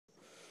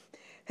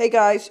Hey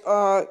guys,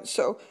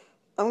 so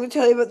I'm gonna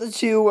tell you about the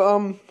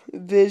two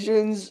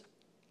visions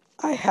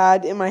I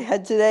had in my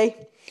head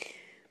today.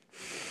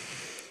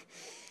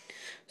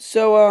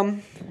 So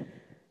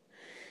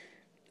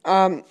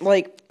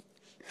like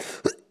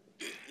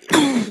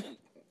one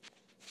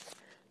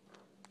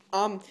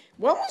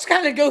was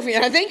kind of goofy,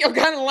 and I think you'll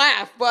kind of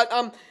laugh, but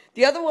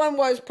the other one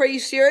was pretty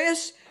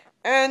serious,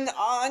 and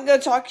I'm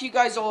gonna talk to you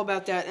guys all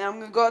about that. And I'm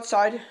gonna go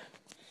outside.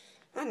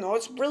 I don't know,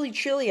 it's really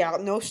chilly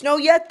out. No snow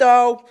yet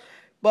though,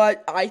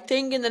 but I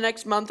think in the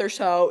next month or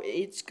so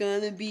it's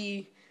gonna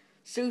be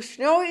so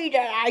snowy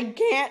that I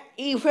can't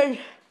even.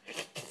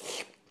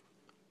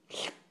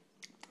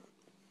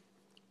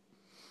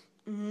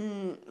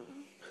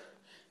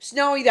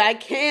 Snowy that I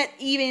can't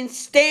even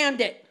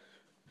stand it.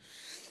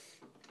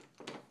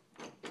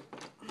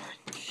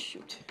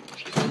 Shoot.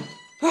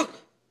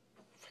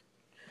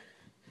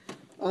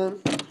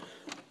 um.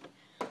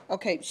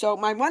 Okay, so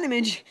my one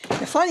image,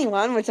 the funny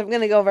one, which I'm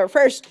gonna go over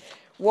first,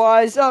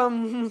 was a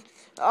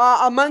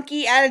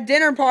monkey at a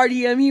dinner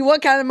party. I mean,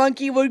 what kind of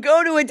monkey would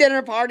go to a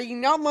dinner party?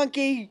 No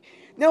monkey,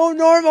 no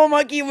normal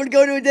monkey would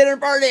go to a dinner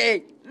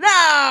party.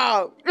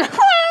 No.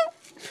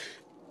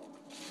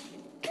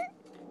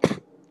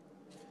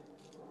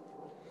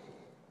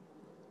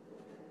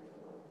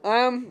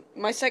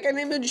 My second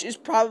image is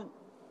probably.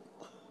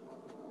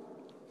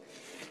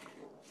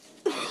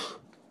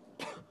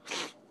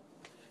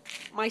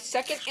 My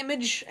second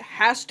image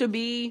has to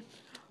be,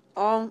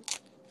 um,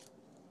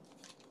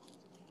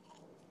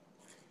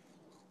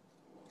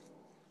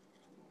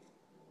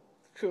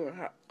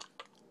 it's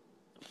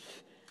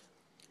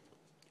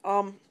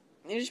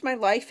just my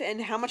life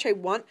and how much I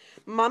want.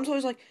 Mom's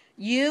always like,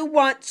 you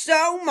want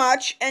so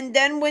much, and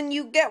then when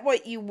you get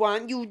what you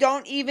want, you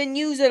don't even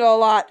use it a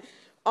lot.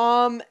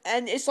 And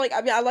it's like,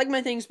 I mean, I like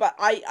my things, but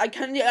I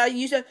kind of, I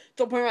use it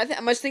to the point where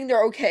I must think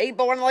they're okay,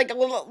 but when like a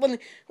little, when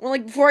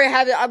like before I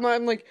have it, I'm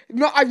like,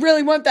 no, I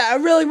really want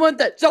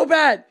that, so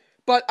bad.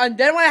 But, and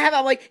then when I have it,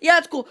 I'm like, yeah,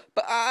 it's cool,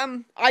 but, I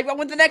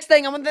want the next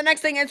thing, and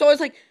it's always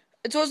like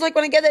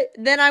when I get it,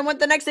 then I want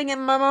the next thing,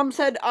 and my mom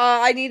said,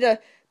 I need to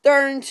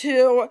learn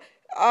to,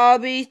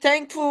 be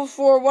thankful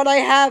for what I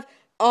have,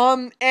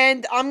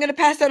 and I'm gonna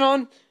pass that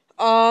on.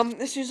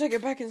 As soon as I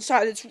get back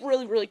inside, it's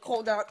really, really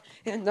cold out,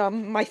 and,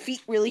 my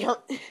feet really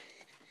hurt.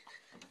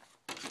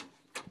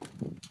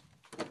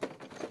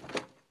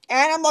 And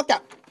I'm locked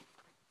out.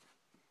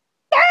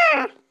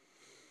 Ah!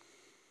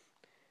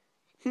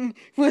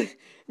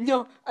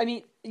 No, I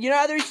mean, you know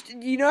how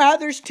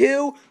there's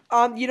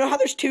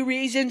two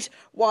reasons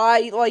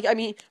why, like,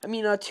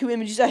 two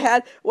images I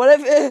had. What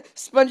if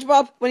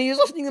SpongeBob, when he was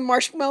listening to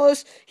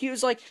Marshmallows, he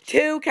was like,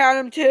 count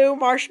 'em, two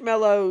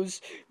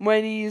marshmallows,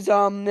 when he's,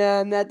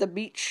 at the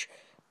beach,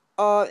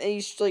 and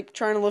he's, like,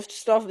 trying to lift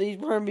stuff, and he's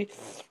trying to be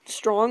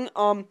strong,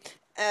 I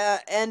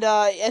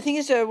think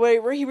it's,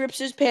 where he rips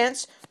his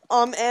pants,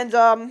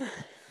 the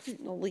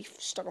leaf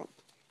stuck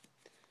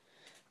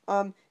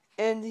on.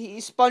 And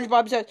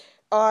SpongeBob said,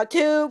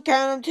 count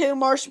 'em, two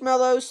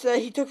marshmallows that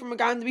he took from a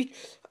guy on the beach.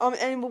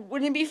 And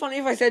wouldn't it be funny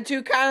if I said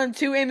two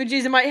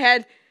images in my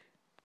head,